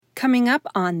coming up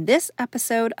on this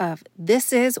episode of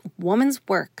This Is Woman's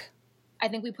Work. I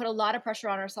think we put a lot of pressure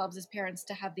on ourselves as parents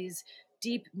to have these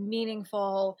deep,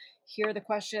 meaningful, hear the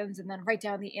questions and then write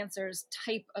down the answers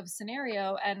type of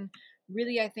scenario. And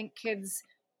really, I think kids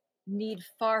need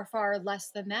far, far less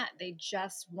than that. They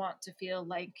just want to feel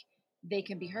like they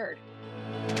can be heard.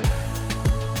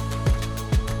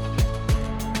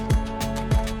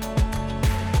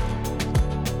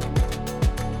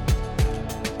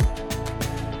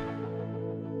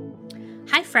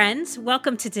 Hi, friends.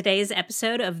 Welcome to today's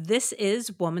episode of This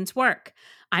Is Woman's Work.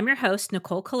 I'm your host,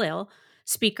 Nicole Khalil,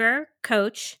 speaker,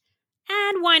 coach,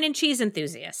 and wine and cheese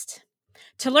enthusiast.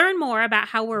 To learn more about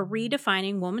how we're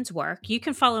redefining woman's work, you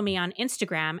can follow me on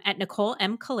Instagram at Nicole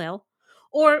M. Khalil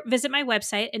or visit my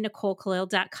website at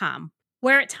NicoleKhalil.com,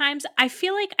 where at times I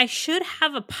feel like I should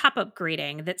have a pop-up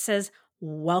greeting that says,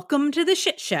 "Welcome to the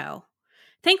shit show."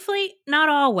 Thankfully, not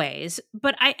always,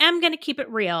 but I am going to keep it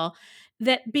real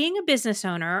that being a business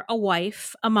owner, a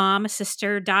wife, a mom, a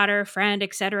sister, daughter, friend,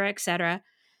 etc.,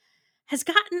 has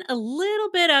gotten a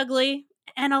little bit ugly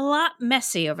and a lot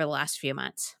messy over the last few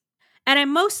months. And I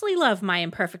mostly love my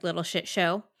imperfect little shit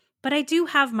show, but I do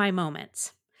have my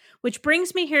moments. Which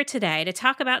brings me here today to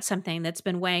talk about something that's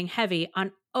been weighing heavy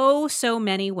on oh so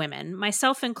many women,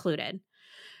 myself included.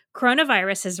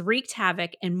 Coronavirus has wreaked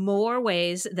havoc in more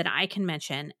ways than I can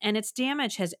mention, and its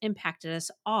damage has impacted us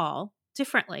all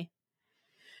differently.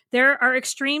 There are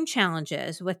extreme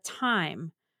challenges with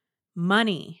time,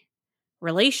 money,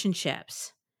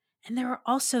 relationships, and there are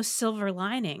also silver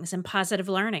linings and positive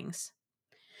learnings.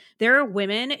 There are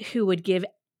women who would give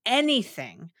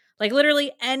anything, like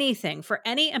literally anything, for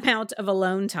any amount of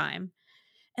alone time.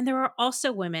 And there are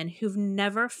also women who've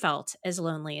never felt as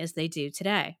lonely as they do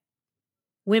today.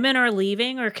 Women are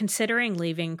leaving or considering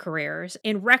leaving careers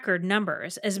in record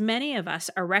numbers, as many of us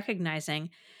are recognizing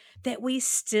that we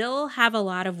still have a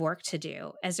lot of work to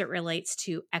do as it relates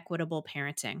to equitable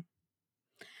parenting.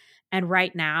 And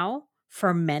right now,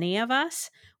 for many of us,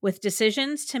 with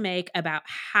decisions to make about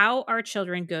how our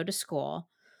children go to school,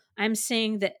 I'm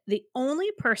seeing that the only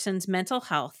person's mental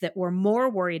health that we're more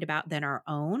worried about than our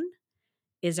own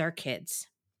is our kids.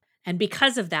 And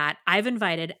because of that, I've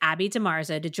invited Abby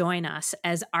DeMarza to join us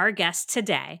as our guest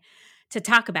today to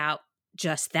talk about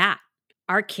just that,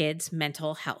 our kids'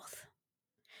 mental health.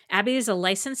 Abby is a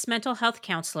licensed mental health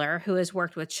counselor who has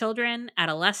worked with children,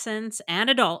 adolescents, and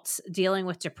adults dealing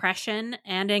with depression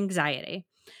and anxiety.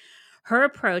 Her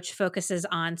approach focuses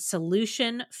on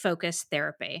solution-focused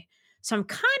therapy. So I'm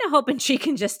kind of hoping she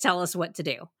can just tell us what to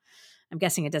do. I'm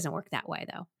guessing it doesn't work that way,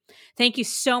 though. Thank you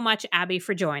so much, Abby,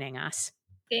 for joining us.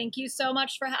 Thank you so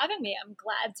much for having me. I'm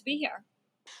glad to be here.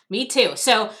 Me too.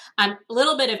 So, a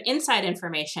little bit of inside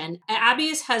information.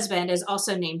 Abby's husband is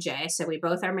also named Jay. So, we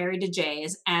both are married to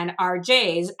Jays, and our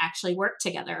Jays actually work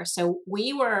together. So,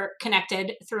 we were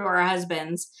connected through our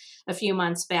husbands a few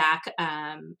months back.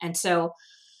 And so,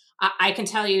 I can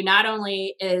tell you, not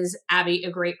only is Abby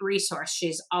a great resource,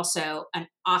 she's also an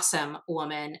awesome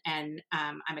woman. And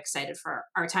I'm excited for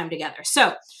our time together.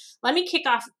 So, let me kick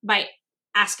off by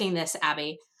asking this,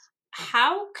 Abby.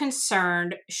 How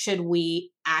concerned should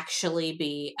we actually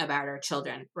be about our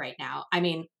children right now? I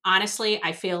mean, honestly,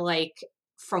 I feel like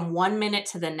from one minute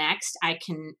to the next, I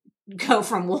can go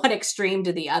from one extreme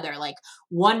to the other. Like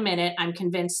 1 minute, I'm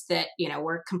convinced that,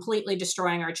 we're completely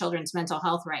destroying our children's mental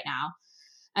health right now.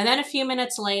 And then a few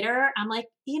minutes later, I'm like,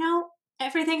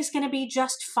 everything's going to be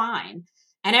just fine,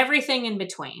 and everything in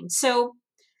between. So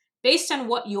based on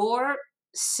what you're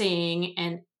seeing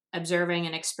and observing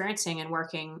and experiencing and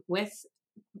working with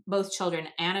both children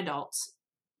and adults,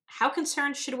 how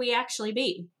concerned should we actually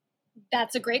be?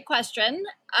 That's a great question.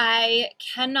 I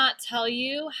cannot tell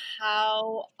you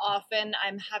how often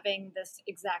I'm having this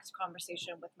exact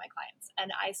conversation with my clients.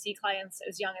 And I see clients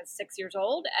as young as 6 years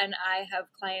old, and I have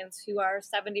clients who are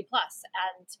 70 plus,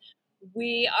 and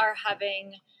we are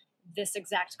having this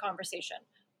exact conversation.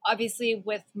 Obviously,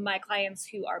 with my clients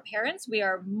who are parents, we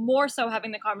are more so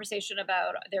having the conversation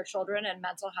about their children and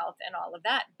mental health and all of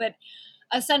that. But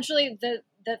essentially,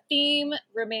 the theme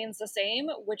remains the same,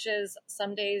 which is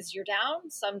some days you're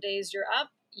down, some days you're up.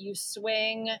 You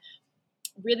swing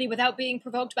really without being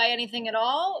provoked by anything at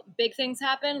all. Big things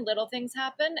happen, little things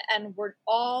happen, and we're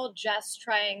all just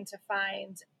trying to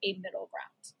find a middle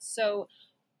ground. So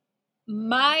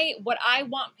what I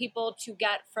want people to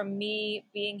get from me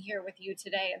being here with you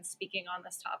today and speaking on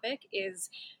this topic is,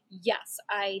 yes,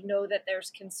 I know that there's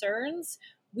concerns.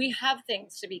 We have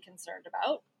things to be concerned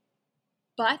about,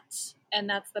 but, and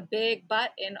that's the big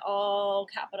but in all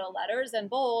capital letters and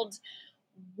bold,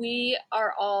 we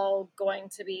are all going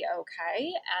to be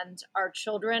okay. And our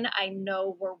children, I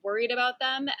know we're worried about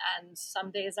them, and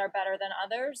some days are better than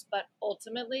others, but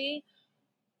ultimately,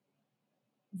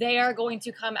 they are going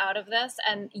to come out of this.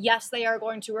 And yes, they are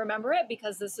going to remember it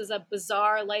because this is a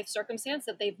bizarre life circumstance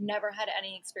that they've never had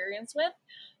any experience with.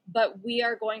 But we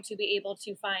are going to be able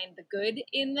to find the good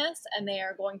in this, and they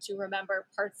are going to remember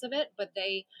parts of it, but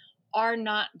they are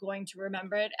not going to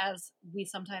remember it as we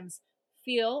sometimes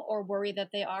feel or worry that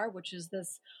they are, which is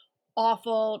this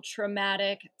awful,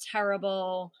 traumatic,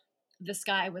 terrible, the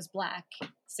sky was black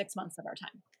 6 months of our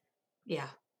time. Yeah.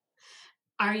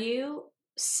 Are you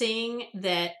seeing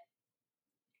that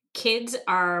kids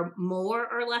are more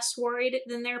or less worried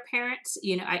than their parents?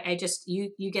 You know, I just,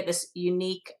 you get this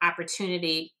unique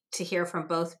opportunity to hear from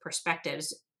both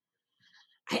perspectives.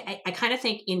 I kind of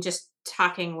think in just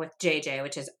talking with JJ,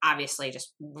 which is obviously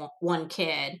just one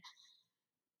kid,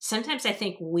 sometimes I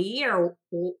think we are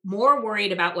more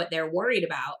worried about what they're worried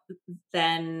about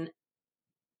than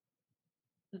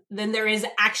there is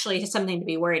actually something to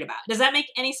be worried about. Does that make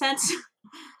any sense?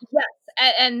 Yes.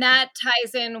 And that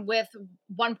ties in with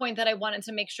one point that I wanted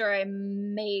to make sure I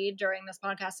made during this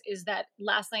podcast is that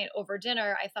last night over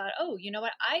dinner, I thought, oh, you know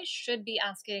what? I should be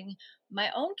asking my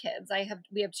own kids.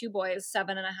 We have two boys,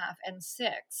 7.5 and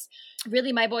 6.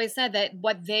 Really, my boys said that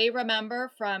what they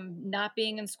remember from not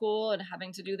being in school and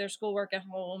having to do their schoolwork at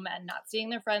home and not seeing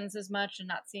their friends as much and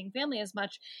not seeing family as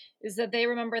much is that they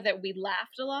remember that we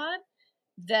laughed a lot,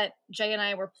 that Jay and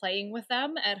I were playing with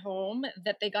them at home,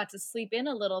 that they got to sleep in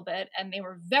a little bit, and they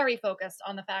were very focused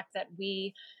on the fact that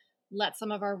we let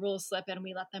some of our rules slip and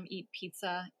we let them eat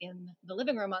pizza in the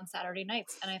living room on Saturday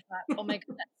nights. And I thought, oh my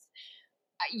goodness,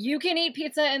 you can eat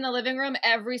pizza in the living room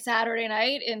every Saturday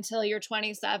night until you're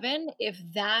 27. If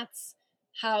that's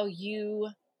how you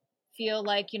feel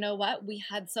like, you know what, we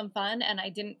had some fun and I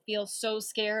didn't feel so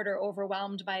scared or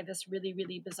overwhelmed by this really,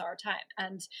 really bizarre time.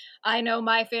 And I know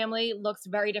my family looks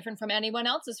very different from anyone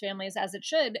else's families, as it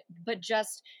should, but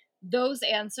just those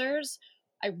answers,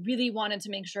 I really wanted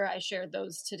to make sure I shared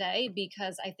those today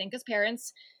because I think as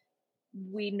parents,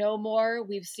 we know more,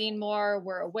 we've seen more,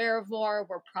 we're aware of more,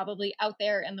 we're probably out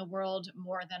there in the world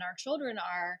more than our children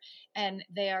are. And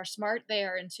they are smart, they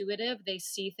are intuitive, they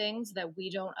see things that we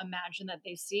don't imagine that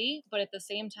they see. But at the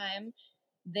same time,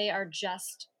 they are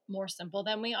just more simple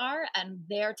than we are. And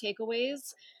their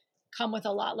takeaways come with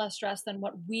a lot less stress than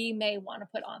what we may want to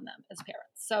put on them as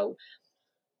parents. So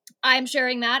I'm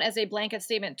sharing that as a blanket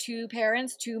statement to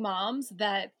parents, to moms,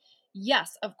 that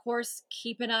yes, of course,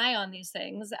 keep an eye on these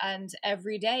things and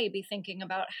every day be thinking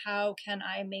about how can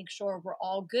I make sure we're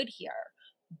all good here.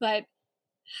 But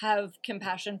have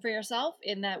compassion for yourself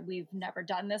in that we've never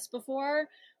done this before.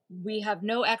 We have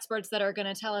no experts that are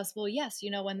going to tell us, well, yes, you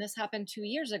know, when this happened 2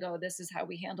 years ago, this is how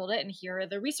we handled it. And here are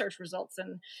the research results.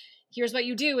 And here's what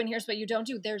you do. And here's what you don't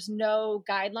do. There's no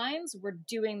guidelines. We're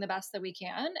doing the best that we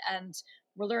can. And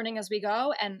we're learning as we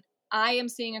go. And I am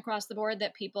seeing across the board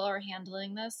that people are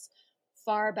handling this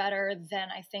far better than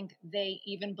I think they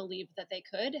even believed that they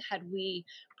could had we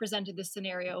presented this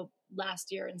scenario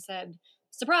last year and said,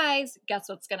 surprise, guess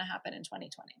what's going to happen in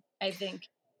 2020. I think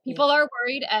people are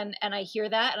worried and I hear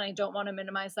that and I don't want to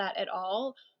minimize that at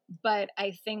all, but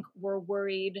I think we're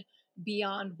worried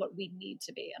beyond what we need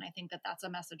to be. And I think that that's a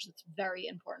message that's very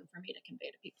important for me to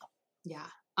convey to people. Yeah.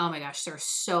 Oh my gosh, there's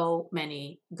so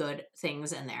many good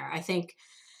things in there. I think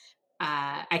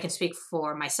I can speak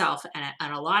for myself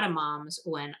and a lot of moms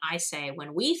when I say,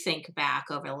 when we think back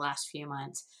over the last few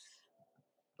months,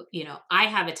 you know, I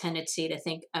have a tendency to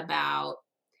think about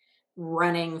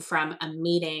running from a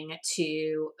meeting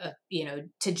to, you know,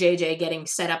 to JJ getting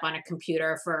set up on a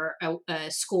computer for a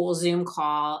school Zoom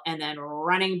call and then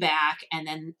running back. And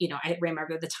then, you know, I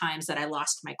remember the times that I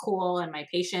lost my cool and my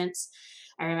patience.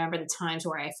 I remember the times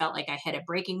where I felt like I hit a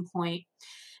breaking point.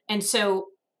 And so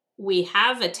we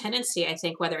have a tendency, I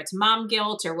think, whether it's mom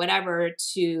guilt or whatever,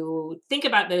 to think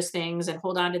about those things and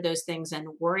hold on to those things and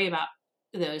worry about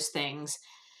those things.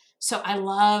 So I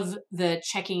love the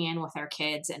checking in with our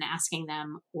kids and asking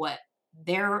them what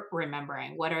they're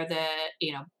remembering. What are the,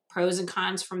 you know, pros and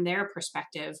cons from their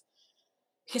perspective?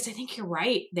 Because I think you're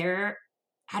right.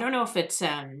 I don't know if it's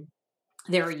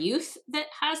their youth that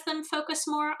has them focus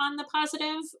more on the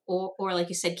positive or like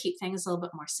you said, keep things a little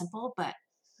bit more simple. But,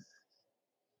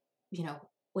 you know,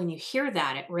 when you hear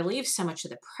that, it relieves so much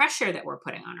of the pressure that we're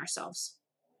putting on ourselves.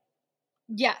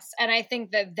 Yes. And I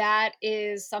think that that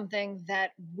is something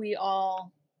that we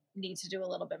all need to do a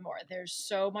little bit more. There's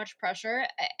so much pressure.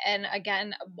 And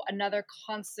again, another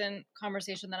constant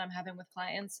conversation that I'm having with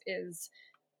clients is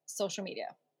social media.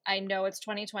 I know it's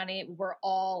 2020. We're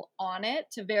all on it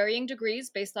to varying degrees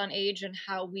based on age and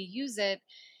how we use it.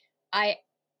 I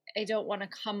I don't want to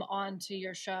come on to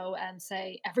your show and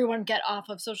say everyone get off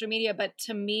of social media, but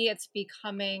to me it's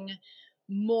becoming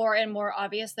more and more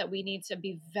obvious that we need to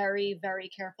be very, very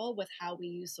careful with how we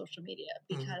use social media,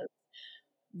 because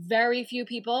very few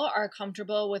people are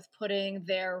comfortable with putting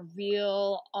their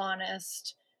real,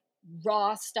 honest,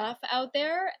 raw stuff out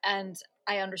there. And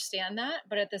I understand that.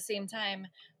 But at the same time,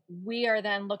 we are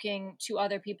then looking to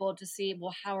other people to see,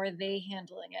 well, how are they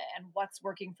handling it and what's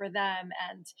working for them?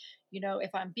 And,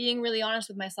 if I'm being really honest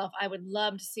with myself, I would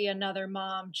love to see another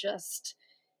mom just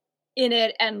in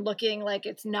it and looking like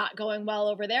it's not going well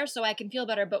over there so I can feel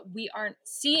better. But we aren't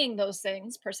seeing those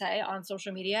things per se on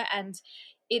social media. And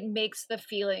it makes the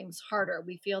feelings harder.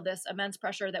 We feel this immense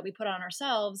pressure that we put on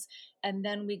ourselves. And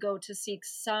then we go to seek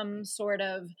some sort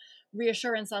of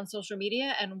reassurance on social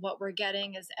media. And what we're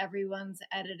getting is everyone's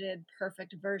edited,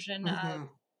 perfect version of,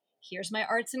 here's my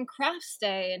arts and crafts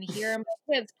day, and here are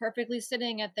my kids perfectly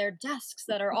sitting at their desks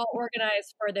that are all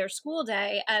organized for their school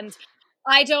day. And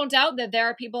I don't doubt that there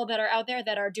are people that are out there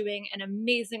that are doing an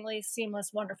amazingly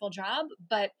seamless, wonderful job.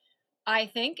 But I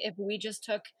think if we just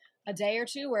took a day or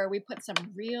two where we put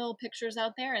some real pictures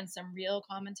out there and some real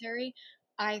commentary,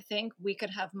 I think we could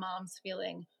have moms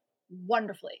feeling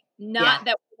wonderfully. Not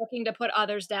that we're looking to put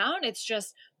others down. It's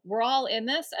just we're all in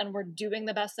this and we're doing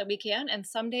the best that we can. And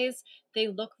some days they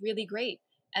look really great.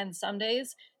 And some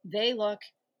days they look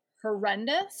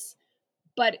horrendous.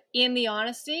 But in the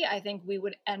honesty, I think we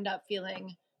would end up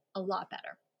feeling a lot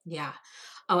better. Yeah.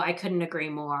 Oh, I couldn't agree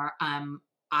more.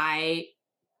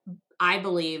 I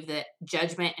believe that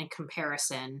judgment and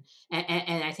comparison,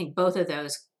 and I think both of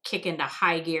those kick into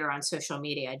high gear on social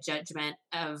media. Judgment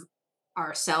of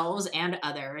ourselves and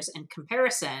others, and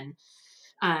comparison.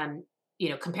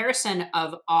 Comparison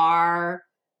of our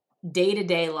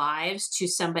day-to-day lives to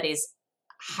somebody's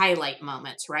highlight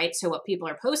moments, right? So what people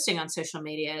are posting on social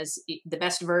media is the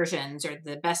best versions or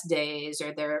the best days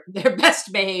or their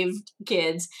best behaved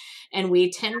kids, and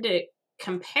we tend to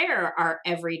compare our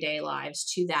everyday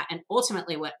lives to that. And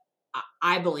ultimately what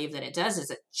I believe that it does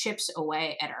is it chips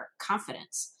away at our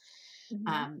confidence,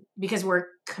 because we're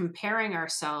comparing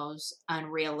ourselves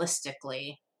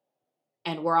unrealistically,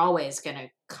 and we're always going to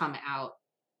come out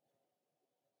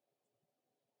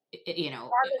on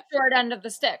the short end of the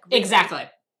stick. Really. Exactly.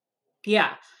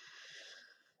 Yeah.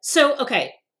 So,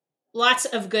 okay. Lots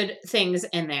of good things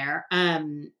in there.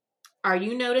 Are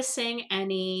you noticing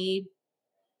any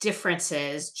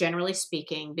differences, generally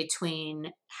speaking,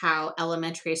 between how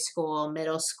elementary school,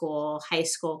 middle school, high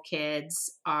school kids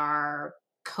are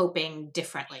coping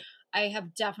differently? I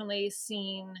have definitely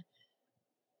seen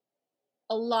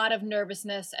a lot of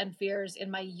nervousness and fears in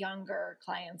my younger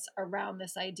clients around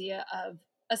this idea of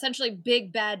essentially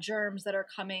big bad germs that are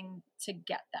coming to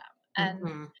get them.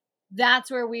 And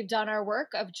that's where we've done our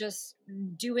work of just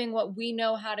doing what we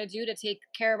know how to do to take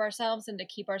care of ourselves and to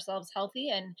keep ourselves healthy.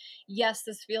 And yes,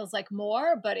 this feels like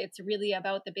more, but it's really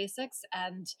about the basics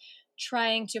and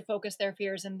trying to focus their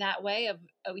fears in that way of,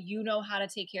 oh, you know how to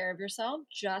take care of yourself.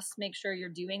 Just make sure you're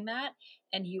doing that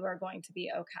and you are going to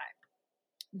be okay.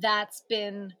 That's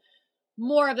been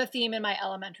more of the theme in my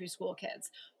elementary school kids.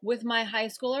 With my high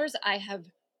schoolers, I have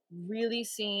really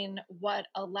seen what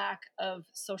a lack of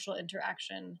social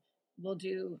interaction will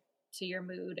do to your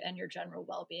mood and your general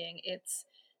well-being. It's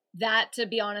that, to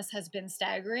be honest, has been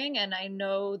staggering. And I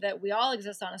know that we all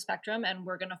exist on a spectrum, and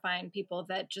we're going to find people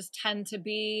that just tend to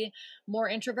be more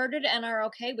introverted and are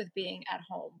okay with being at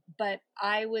home. But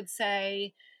I would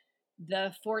say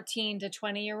the 14 to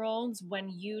 20-year-olds, when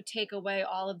you take away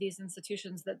all of these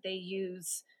institutions that they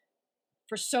use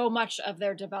for so much of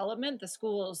their development, the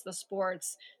schools, the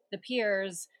sports, the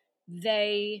peers,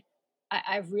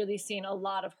 I've really seen a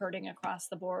lot of hurting across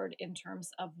the board in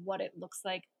terms of what it looks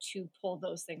like to pull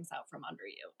those things out from under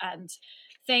you. And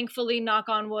thankfully, knock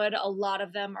on wood, a lot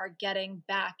of them are getting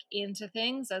back into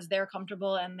things as they're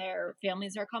comfortable and their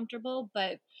families are comfortable.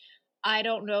 But I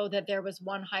don't know that there was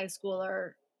one high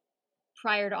schooler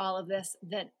prior to all of this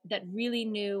that really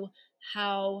knew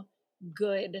how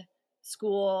good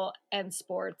school and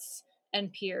sports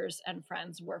and peers and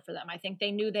friends were for them. I think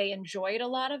they knew they enjoyed a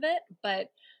lot of it, but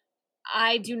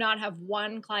I do not have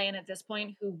one client at this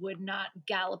point who would not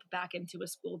gallop back into a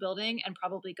school building and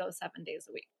probably go 7 days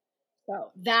a week.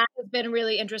 So that has been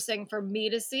really interesting for me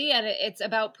to see. And it's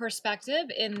about perspective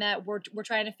in that we're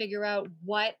trying to figure out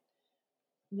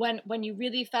when you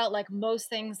really felt like most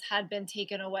things had been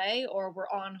taken away or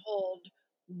were on hold,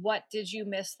 what did you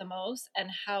miss the most, and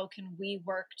how can we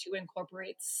work to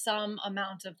incorporate some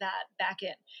amount of that back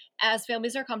in? As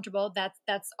families are comfortable,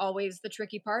 that's always the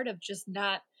tricky part of just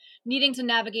not needing to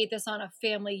navigate this on a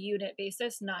family unit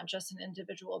basis, not just an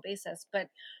individual basis, but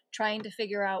trying to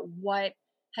figure out what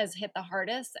has hit the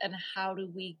hardest and how do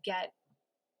we get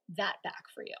that back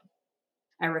for you.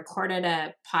 I recorded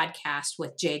a podcast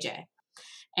with JJ,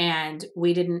 and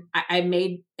I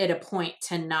made it a point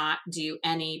to not do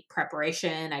any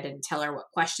preparation. I didn't tell her what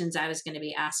questions I was going to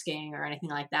be asking or anything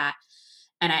like that.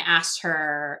 And I asked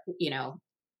her,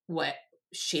 what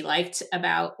she liked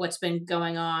about what's been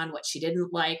going on, what she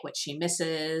didn't like, what she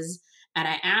misses. And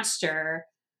I asked her,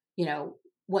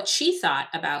 what she thought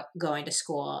about going to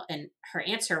school. And her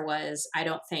answer was, I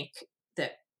don't think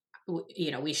that,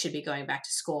 we should be going back to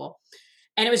school.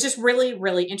 And it was just really,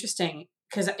 really interesting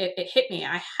because it hit me.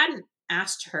 I hadn't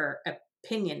asked her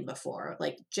opinion before.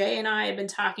 Like, Jay and I have been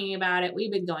talking about it.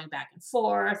 We've been going back and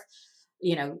forth,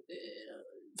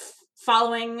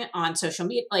 following on social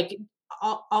media, like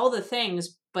all the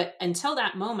things. But until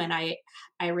that moment,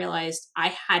 I realized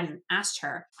I hadn't asked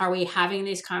her, are we having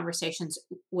these conversations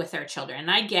with our children?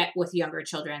 And I get with younger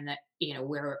children that,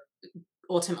 we're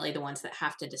ultimately the ones that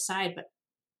have to decide, but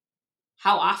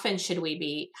how often should we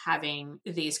be having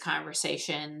these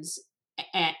conversations?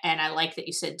 And I like that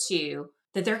you said too,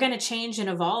 that they're going to change and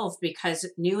evolve because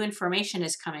new information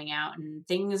is coming out and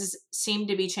things seem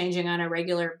to be changing on a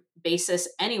regular basis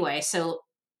anyway. So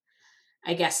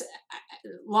I guess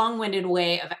long-winded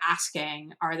way of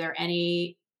asking, are there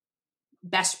any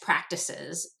best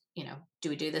practices? Do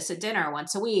we do this at dinner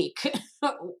once a week?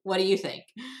 What do you think?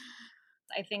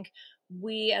 I think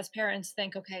we as parents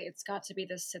think, okay, it's got to be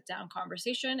this sit down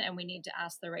conversation and we need to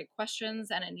ask the right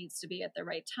questions and it needs to be at the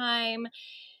right time.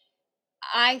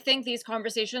 I think these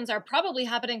conversations are probably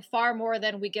happening far more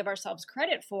than we give ourselves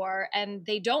credit for, and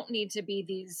they don't need to be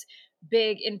these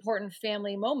big, important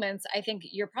family moments. I think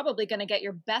you're probably going to get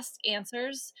your best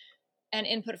answers and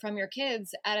input from your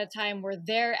kids at a time where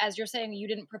they're, as you're saying, you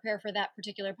didn't prepare for that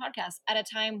particular podcast, at a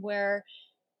time where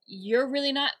you're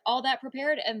really not all that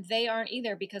prepared and they aren't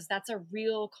either, because that's a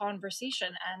real conversation.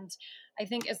 And I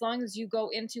think as long as you go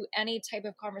into any type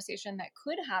of conversation that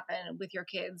could happen with your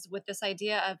kids with this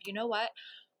idea of, you know what,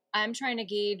 I'm trying to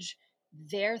gauge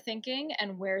their thinking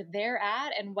and where they're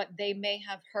at and what they may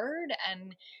have heard,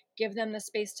 and give them the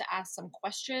space to ask some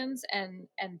questions and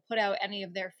put out any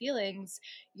of their feelings,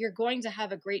 you're going to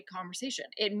have a great conversation.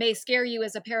 It may scare you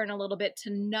as a parent a little bit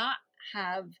to not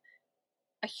have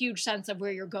a huge sense of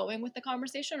where you're going with the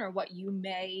conversation or what you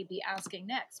may be asking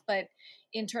next. But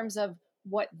in terms of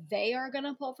what they are going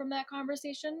to pull from that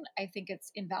conversation, I think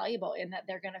it's invaluable in that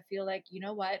they're going to feel like, you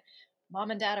know what,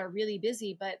 mom and dad are really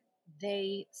busy, but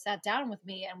they sat down with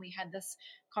me and we had this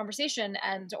conversation,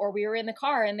 and or we were in the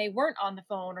car and they weren't on the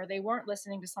phone or they weren't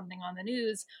listening to something on the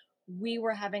news. We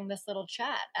were having this little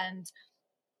chat. And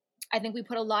I think we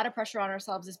put a lot of pressure on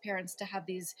ourselves as parents to have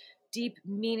these deep,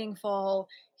 meaningful,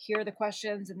 hear the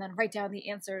questions and then write down the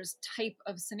answers type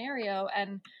of scenario.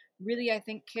 And really, I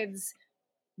think kids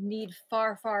need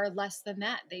far, far less than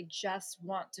that. They just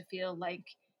want to feel like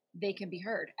they can be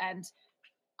heard. And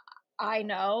I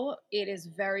know it is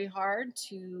very hard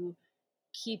to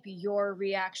keep your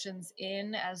reactions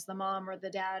in as the mom or the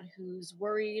dad who's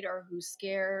worried or who's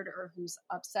scared or who's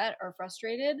upset or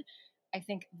frustrated. I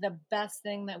think the best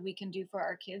thing that we can do for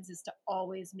our kids is to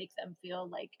always make them feel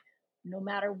like no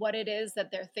matter what it is that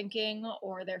they're thinking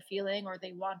or they're feeling or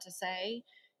they want to say,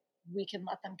 we can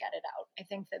let them get it out. I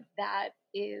think that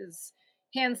is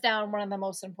hands down one of the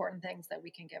most important things that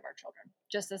we can give our children.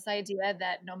 Just this idea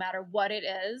that no matter what it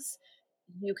is,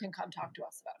 you can come talk to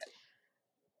us about it.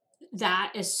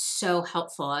 That is so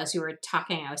helpful. As you were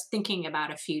talking, I was thinking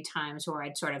about a few times where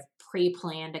I'd sort of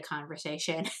pre-planned a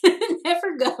conversation. It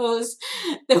never goes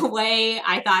the way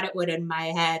I thought it would in my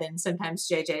head. And sometimes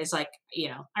JJ is like,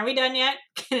 are we done yet?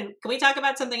 Can we talk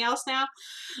about something else now?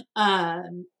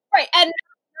 Right. And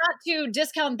not to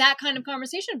discount that kind of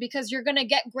conversation, because you're going to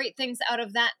get great things out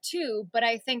of that too. But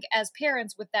I think as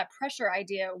parents, with that pressure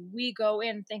idea, we go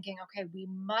in thinking, okay, we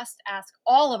must ask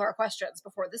all of our questions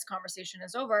before this conversation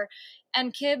is over.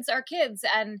 And kids are kids,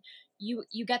 and you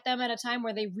get them at a time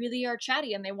where they really are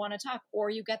chatty and they want to talk, or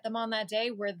you get them on that day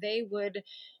where they would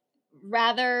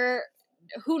rather,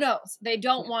 who knows, they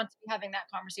don't want to be having that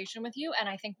conversation with you. And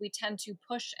I think we tend to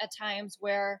push at times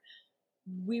where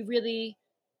we really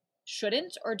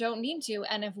shouldn't or don't need to.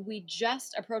 And if we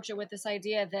just approach it with this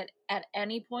idea that at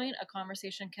any point a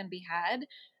conversation can be had,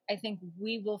 I think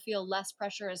we will feel less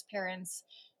pressure as parents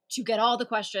to get all the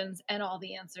questions and all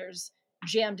the answers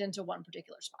jammed into one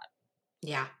particular spot.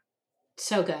 Yeah,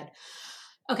 so good.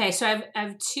 Okay, so I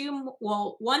have two,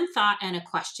 well, one thought and a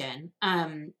question.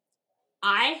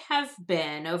 I have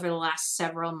been over the last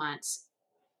several months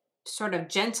sort of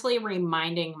gently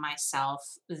reminding myself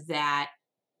that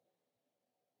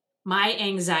my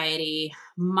anxiety,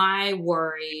 my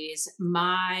worries,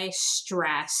 my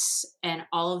stress, and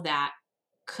all of that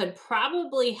could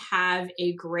probably have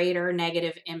a greater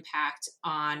negative impact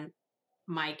on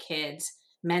my kids'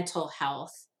 mental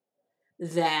health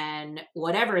than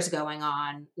whatever is going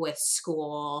on with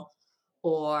school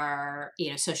or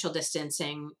social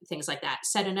distancing, things like that.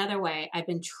 Said another way, I've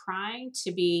been trying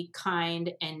to be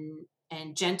kind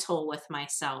and gentle with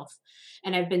myself,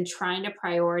 and I've been trying to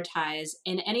prioritize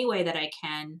in any way that I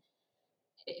can,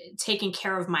 taking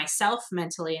care of myself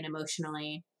mentally and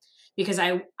emotionally, because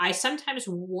I sometimes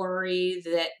worry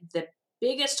that the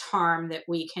biggest harm that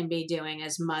we can be doing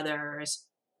as mothers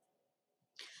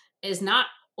is not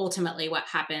ultimately what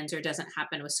happens or doesn't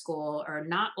happen with school, or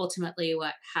not ultimately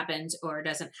what happens or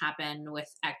doesn't happen with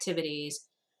activities,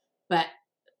 but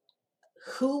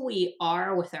who we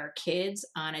are with our kids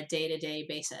on a day-to-day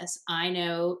basis. I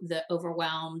know the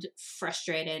overwhelmed,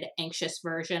 frustrated, anxious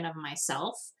version of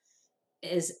myself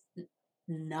is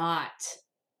not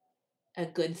a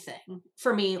good thing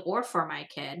for me or for my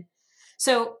kid.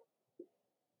 So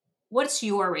what's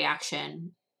your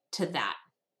reaction to that?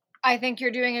 I think you're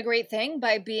doing a great thing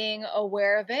by being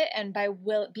aware of it and by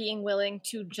being willing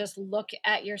to just look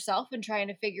at yourself and trying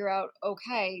to figure out,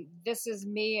 okay, this is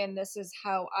me and this is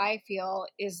how I feel.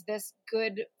 Is this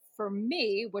good for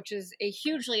me? Which is a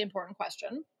hugely important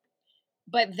question.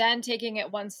 But then taking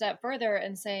it one step further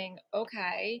and saying,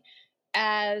 okay,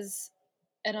 as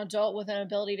an adult with an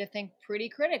ability to think pretty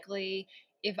critically,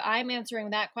 if I'm answering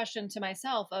that question to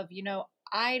myself of,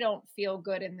 I don't feel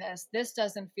good in this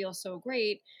doesn't feel so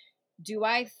great, do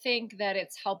I think that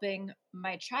it's helping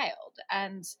my child?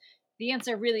 And the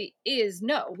answer really is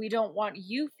no. We don't want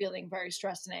you feeling very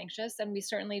stressed and anxious, and we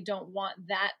certainly don't want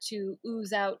that to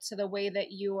ooze out to the way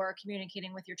that you are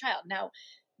communicating with your child. Now,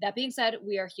 that being said,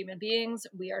 we are human beings.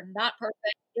 We are not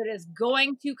perfect. It is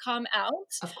going to come out.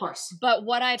 Of course. But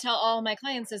what I tell all of my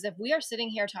clients is if we are sitting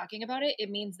here talking about it,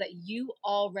 it means that you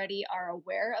already are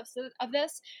aware of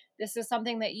this. This is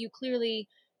something that you clearly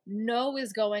know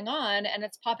is going on, and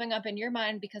it's popping up in your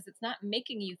mind because it's not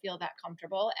making you feel that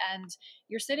comfortable, and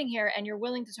you're sitting here and you're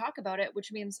willing to talk about it,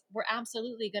 which means we're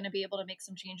absolutely going to be able to make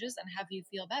some changes and have you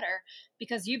feel better,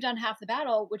 because you've done half the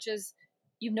battle, which is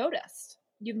you've noticed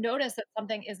that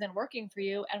something isn't working for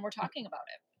you, and we're talking about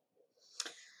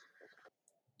it.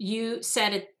 You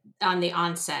said it on the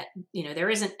onset,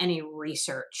 there isn't any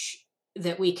research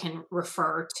that we can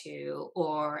refer to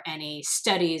or any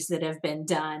studies that have been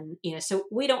done, so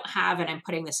we don't have, and I'm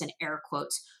putting this in air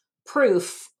quotes,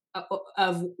 proof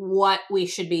of what we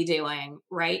should be doing,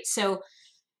 right? So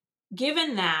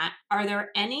given that, are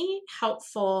there any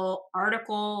helpful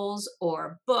articles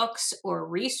or books or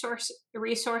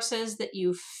resources that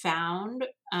you've found,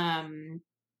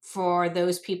 for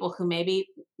those people who maybe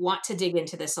want to dig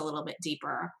into this a little bit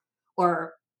deeper,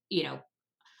 or you know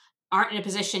aren't in a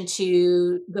position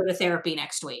to go to therapy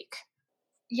next week?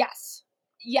 Yes.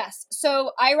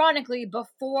 So ironically,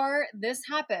 before this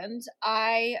happened,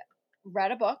 I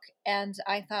read a book and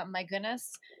I thought, my goodness,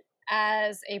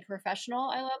 as a professional,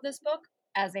 I love this book.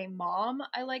 As a mom,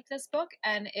 I like this book.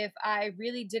 And if I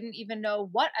really didn't even know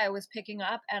what I was picking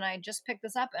up and I just picked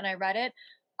this up and I read it,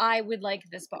 I would like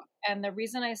this book. And the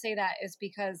reason I say that is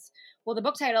because, well, the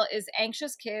book title is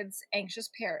Anxious Kids, Anxious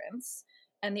Parents.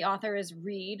 And the author is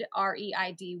Reid,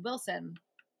 R-E-I-D Wilson.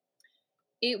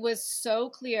 It was so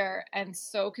clear and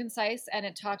so concise, and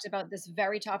it talked about this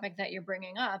very topic that you're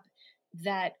bringing up,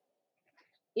 that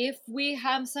if we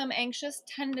have some anxious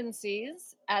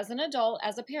tendencies as an adult,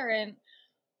 as a parent,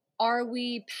 are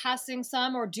we passing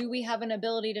some, or do we have an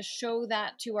ability to show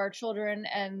that to our children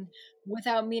and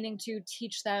without meaning to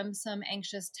teach them some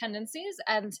anxious tendencies?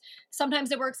 And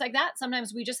sometimes it works like that.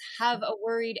 Sometimes we just have a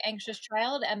worried, anxious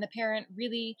child and the parent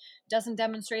really doesn't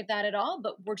demonstrate that at all,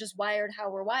 but we're just wired how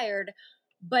we're wired.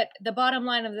 But the bottom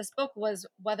line of this book was,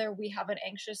 whether we have an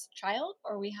anxious child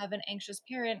or we have an anxious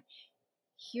parent,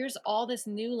 here's all this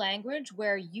new language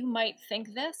where you might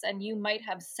think this and you might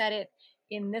have said it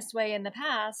in this way in the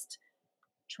past.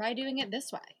 Try doing it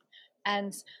this way.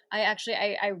 And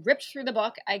I ripped through the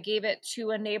book. I gave it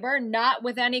to a neighbor, not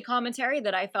with any commentary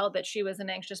that I felt that she was an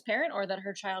anxious parent or that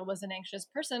her child was an anxious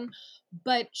person,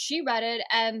 but she read it,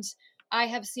 and I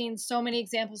have seen so many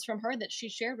examples from her that she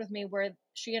shared with me where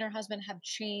she and her husband have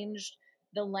changed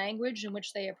the language in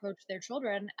which they approach their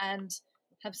children and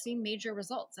have seen major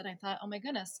results. And I thought, oh my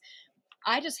goodness,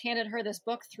 I just handed her this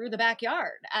book through the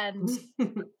backyard, and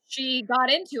she got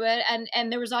into it.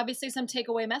 And there was obviously some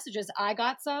takeaway messages. I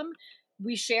got some.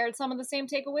 We shared some of the same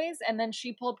takeaways, and then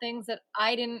she pulled things that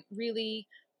I didn't really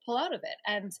pull out of it.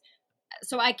 And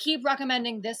so I keep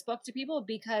recommending this book to people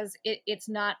because it's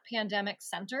not pandemic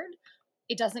centered.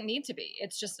 It doesn't need to be.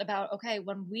 It's just about, okay,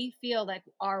 when we feel like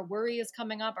our worry is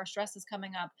coming up, our stress is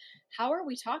coming up, how are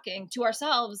we talking to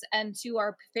ourselves and to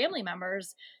our family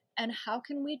members? And how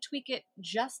can we tweak it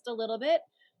just a little bit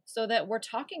so that we're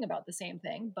talking about the same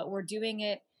thing, but we're doing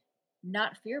it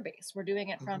not fear-based. We're doing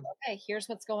it from, okay, here's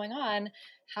what's going on.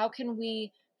 How can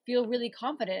we feel really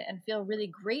confident and feel really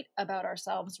great about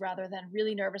ourselves rather than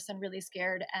really nervous and really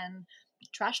scared and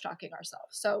trash talking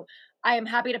ourselves? So I am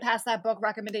happy to pass that book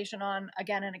recommendation on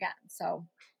again and again. So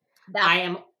I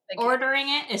am ordering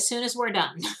it as soon as we're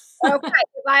done. Okay.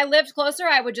 If I lived closer,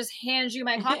 I would just hand you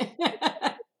my copy.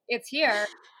 It's here.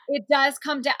 It does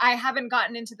come to, I haven't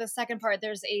gotten into the second part.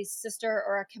 There's a sister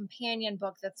or a companion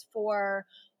book that's for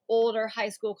older high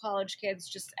school, college kids,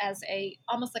 just as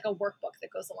almost like a workbook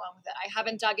that goes along with it. I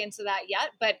haven't dug into that yet,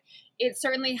 but it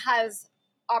certainly has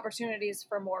opportunities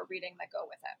for more reading that go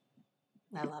with it.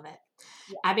 I love it.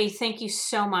 Yeah. Abby, thank you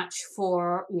so much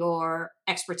for your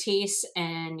expertise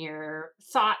and your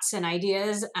thoughts and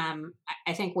ideas.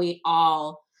 I think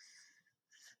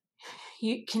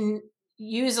you can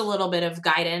use a little bit of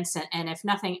guidance and if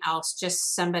nothing else,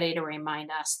 just somebody to remind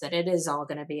us that it is all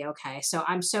going to be okay. So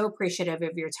I'm so appreciative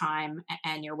of your time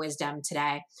and your wisdom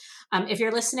today. If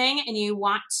you're listening and you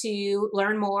want to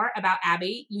learn more about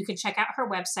Abby, you can check out her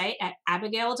website at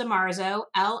Abigail DiMarzo,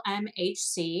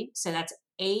 LMHC. So that's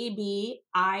ABIGAIL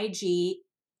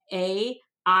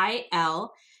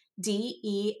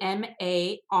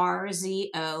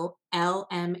DEMARZO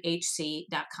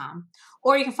LMHC.com.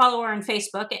 Or you can follow her on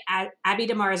Facebook at Abby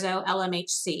DiMarzo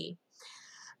LMHC.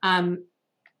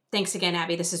 Thanks again,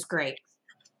 Abby. This is great.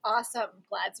 Awesome.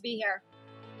 Glad to be here.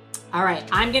 All right.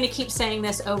 I'm going to keep saying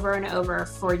this over and over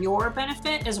for your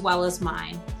benefit as well as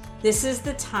mine. This is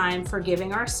the time for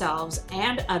giving ourselves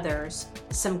and others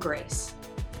some grace.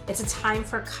 It's a time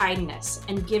for kindness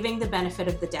and giving the benefit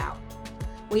of the doubt.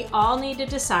 We all need to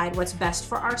decide what's best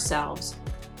for ourselves,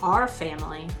 our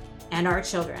family, and our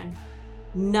children.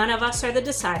 None of us are the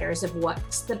deciders of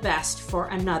what's the best for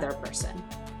another person.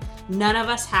 None of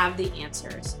us have the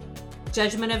answers.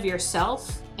 Judgment of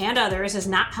yourself and others is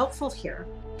not helpful here.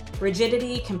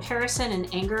 Rigidity, comparison,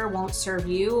 and anger won't serve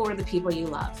you or the people you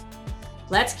love.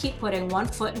 Let's keep putting one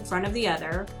foot in front of the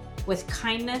other with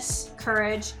kindness,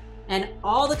 courage, and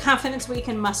all the confidence we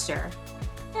can muster,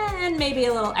 and maybe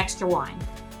a little extra wine.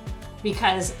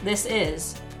 Because this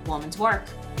is Woman's Work.